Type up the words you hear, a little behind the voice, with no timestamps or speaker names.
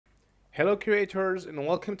Hello creators and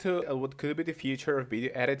welcome to what could be the future of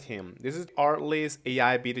video editing. This is Artlist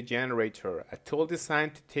AI video generator, a tool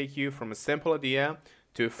designed to take you from a simple idea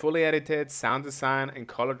to a fully edited sound design and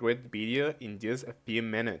color graded video in just a few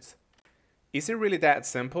minutes. Is it really that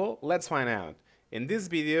simple? Let's find out. In this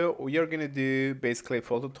video, we are going to do basically a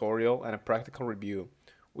full tutorial and a practical review.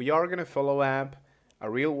 We are going to follow up a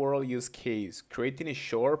real-world use case, creating a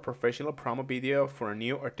short professional promo video for a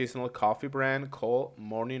new artisanal coffee brand called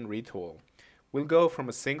Morning Ritual. We'll go from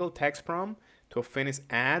a single text prompt to a finished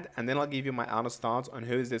ad, and then I'll give you my honest thoughts on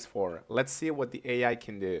who is this for. Let's see what the AI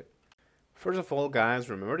can do. First of all, guys,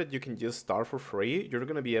 remember that you can just start for free. You're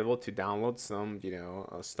going to be able to download some,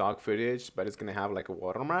 stock footage, but it's going to have like a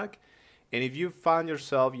watermark. And if you find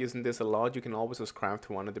yourself using this a lot, you can always subscribe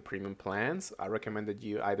to one of the premium plans. I recommend that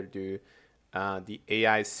you either do the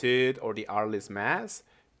AI suite or the Artlist mask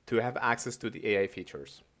to have access to the AI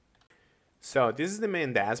features. So this is the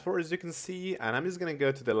main dashboard, as you can see, and I'm just going to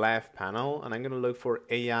go to the left panel and I'm going to look for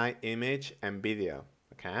AI image and video.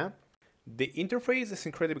 Okay. The interface is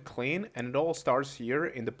incredibly clean and it all starts here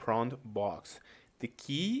in the prompt box. The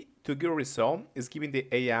key to good result is giving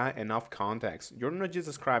the AI enough context. You're not just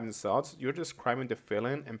describing thoughts, you're describing the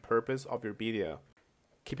feeling and purpose of your video.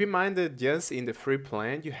 Keep in mind that just in the free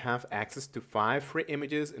plan, you have access to 5 free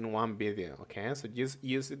images in one video, okay? So just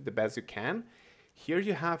use it the best you can. Here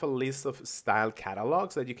you have a list of style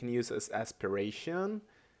catalogs that you can use as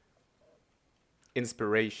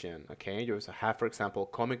inspiration, okay? You have, for example,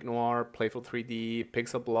 comic noir, playful 3D,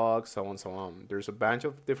 pixel blog, so on, so on. There's a bunch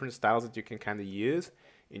of different styles that you can kind of use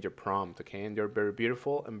in your prompt, okay? And they're very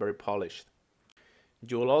beautiful and very polished.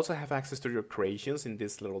 You will also have access to your creations in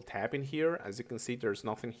this little tab in here. As you can see, there's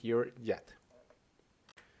nothing here yet.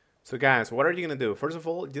 So guys, what are you gonna do? First of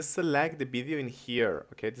all, just select the video in here.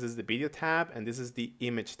 Okay, this is the video tab and this is the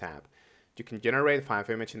image tab. You can generate 5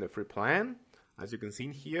 images in the free plan, as you can see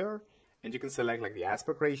in here, and you can select like the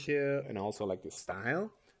aspect ratio and also like the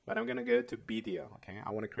style. But I'm gonna go to video. Okay, I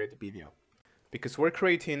want to create the video. Because we're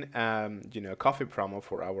creating, coffee promo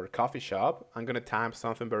for our coffee shop, I'm gonna type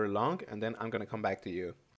something very long and then I'm gonna come back to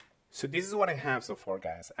you. So this is what I have so far,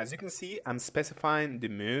 guys. As you can see, I'm specifying the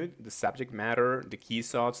mood, the subject matter, the key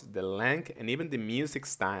thoughts, the length, and even the music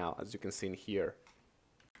style, as you can see in here.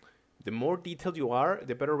 The more detailed you are,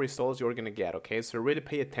 the better results you're gonna get, okay? So really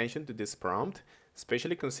pay attention to this prompt,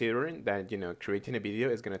 especially considering that, creating a video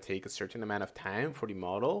is gonna take a certain amount of time for the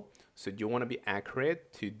model. So you wanna be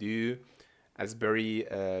accurate to do as very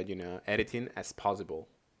editing as possible.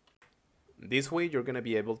 This way you're gonna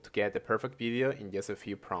be able to get the perfect video in just a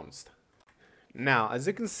few prompts. Now, as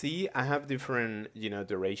you can see, I have different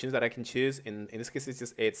durations that I can choose. In this case, it's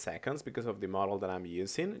just 8 seconds because of the model that I'm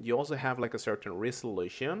using. You also have like a certain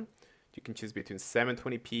resolution. You can choose between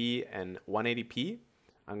 720p and 180p.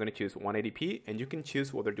 I'm gonna choose 180p, and you can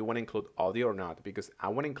choose whether you want to include audio or not. Because I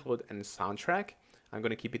want to include a soundtrack, I'm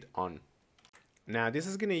gonna keep it on. Now this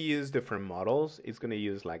is going to use different models. It's going to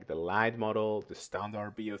use like the light model, the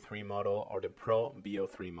standard BO3 model, or the Pro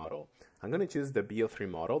BO3 model. I'm going to choose the BO3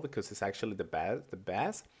 model because it's actually the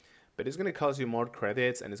best, but it's going to cost you more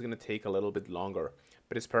credits and it's going to take a little bit longer.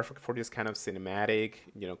 But it's perfect for this kind of cinematic,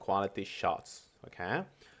 quality shots. Okay,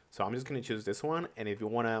 so I'm just going to choose this one, and if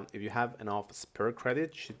you have enough spare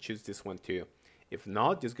credit, you should choose this one too. If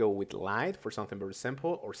not, just go with light for something very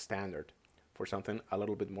simple, or standard for something a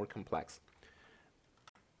little bit more complex.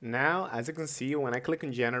 Now, as you can see, when I click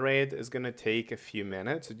on generate, it's gonna take a few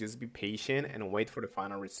minutes, so just be patient and wait for the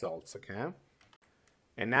final results, okay?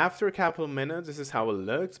 And after a couple of minutes, this is how it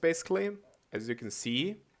looks, basically, as you can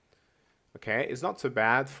see. Okay, it's not so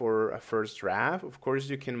bad for a first draft. Of course,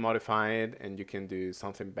 you can modify it and you can do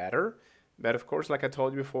something better. But of course, like I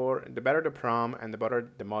told you before, the better the prompt and the better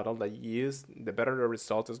the model that you use, the better the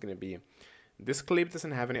result is gonna be. This clip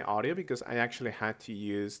doesn't have any audio because I actually had to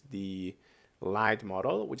use the light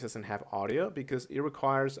model, which doesn't have audio because it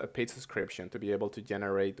requires a paid subscription to be able to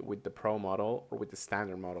generate with the Pro model or with the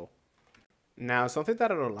standard model. Now, something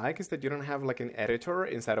that I don't like is that you don't have like an editor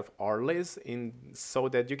inside of Artlist, so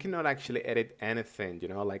that you cannot actually edit anything,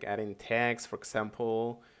 like adding text, for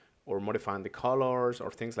example, or modifying the colors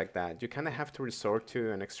or things like that. You kind of have to resort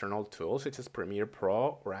to an external tool such as Premiere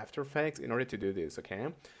Pro or After Effects in order to do this, okay?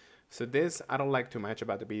 So this I don't like too much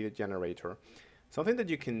about the video generator. Something that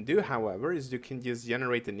you can do, however, is you can just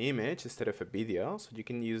generate an image instead of a video. So you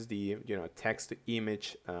can use the text to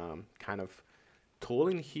image kind of tool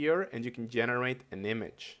in here, and you can generate an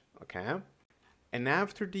image, okay? And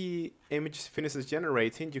after the image finishes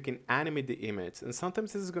generating, you can animate the image. And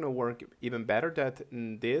sometimes this is going to work even better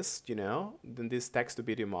than this, than this text to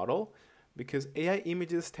video model. because AI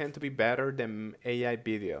images tend to be better than AI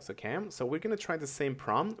videos, okay? So we're gonna try the same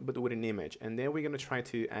prompt, but with an image, and then we're gonna try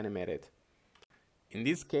to animate it. In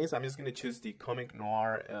this case, I'm just gonna choose the comic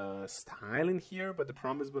noir style in here, but the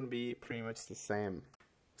prompt is gonna be pretty much the same.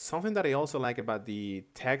 Something that I also like about the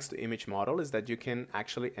text to image model is that you can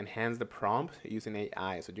actually enhance the prompt using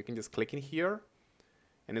AI. So you can just click in here,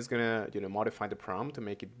 and it's gonna modify the prompt to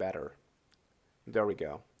make it better. There we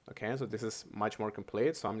go. Okay, so this is much more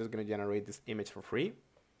complete. So I'm just gonna generate this image for free.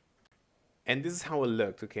 And this is how it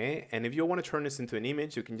looked, okay? And if you want to turn this into an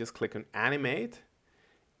image, you can just click on animate.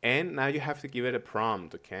 And now you have to give it a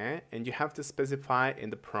prompt, okay? And you have to specify in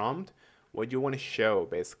the prompt what you want to show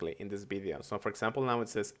basically in this video. So for example, now it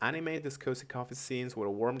says animate this cozy coffee scenes with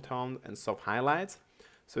a warm tone and soft highlights.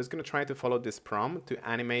 So it's going to try to follow this prompt to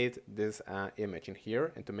animate this image in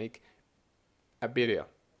here and to make a video.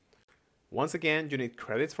 Once again, you need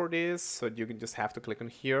credits for this, so you can just have to click on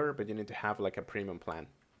here, but you need to have like a premium plan.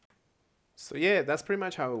 So yeah, that's pretty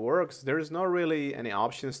much how it works. There's not really any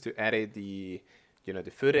options to edit the the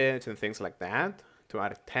footage and things like that, to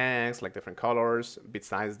add text like different colors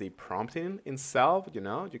besides the prompting itself.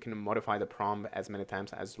 You can modify the prompt as many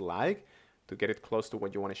times as you like to get it close to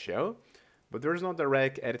what you want to show, but there's no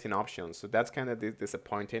direct editing options, so that's kind of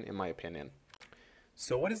disappointing in my opinion.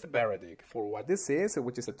 So what is the verdict for what this is,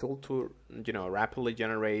 which is a tool to rapidly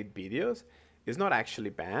generate videos? It's not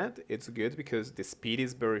actually bad. It's good because the speed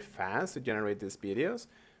is very fast to generate these videos,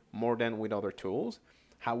 more than with other tools.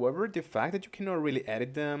 However, the fact that you cannot really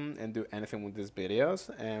edit them and do anything with these videos,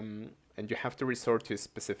 and you have to resort to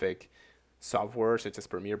specific software such as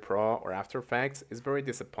Premiere Pro or After Effects, is very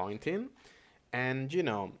disappointing. And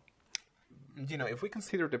if we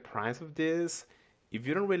consider the price of this, if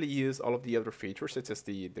you don't really use all of the other features such as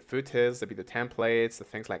the footage, the video templates, the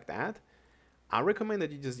things like that, I recommend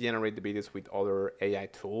that you just generate the videos with other AI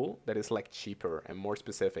tool that is like cheaper and more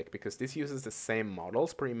specific, because this uses the same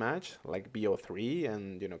models pretty much, like BO3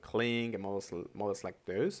 and Kling and models like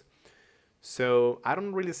those. So I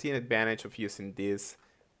don't really see an advantage of using this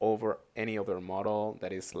over any other model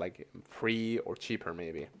that is like free or cheaper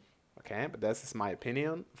maybe. Okay, but that's my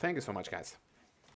opinion. Thank you so much, guys.